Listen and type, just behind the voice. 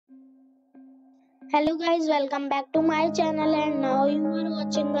Hello guys, welcome back to my channel and now you are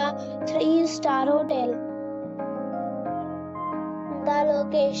watching a 3-star hotel. The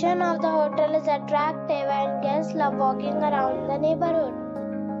location of the hotel is attractive and guests love walking around the neighborhood.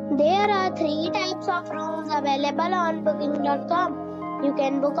 There are 3 types of rooms available on booking.com. You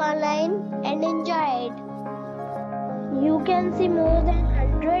can book online and enjoy it. You can see more than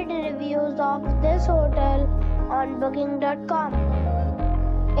 100 reviews of this hotel on booking.com.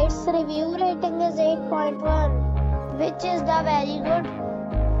 Its review rating is 8.1, which is the very good.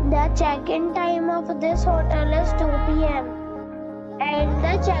 The check-in time of this hotel is 2 p.m. and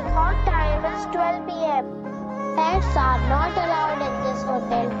the check-out time is 12 p.m. Pets are not allowed in this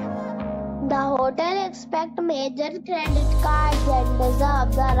hotel. The hotel accepts major credit cards and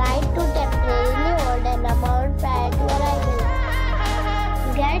reserves the right to temporarily hold an amount prior to arrival.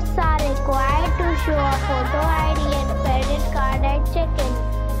 Guests are required to show a photo ID and credit card at check-in.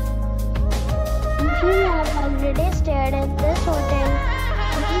 If you have already stayed in this hotel,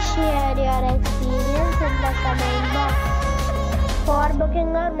 please share your experience in the comment box. For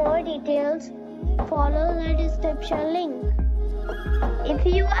booking or more details, follow the description link. If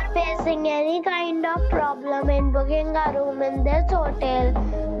you are facing any kind of problem in booking a room in this hotel,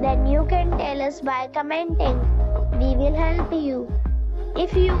 then you can tell us by commenting. We will help you.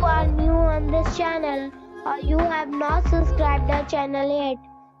 If you are new on this channel or you have not subscribed our channel yet,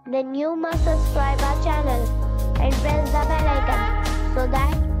 then you must subscribe our channel and press the bell icon so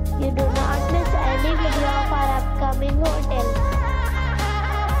that you do not miss any video of our upcoming hotel.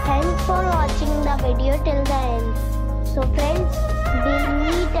 Thanks for watching the video till the end. So friends, we'll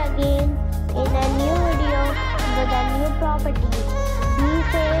meet again in a new video with a new property. Be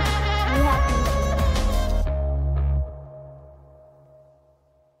safe, be happy.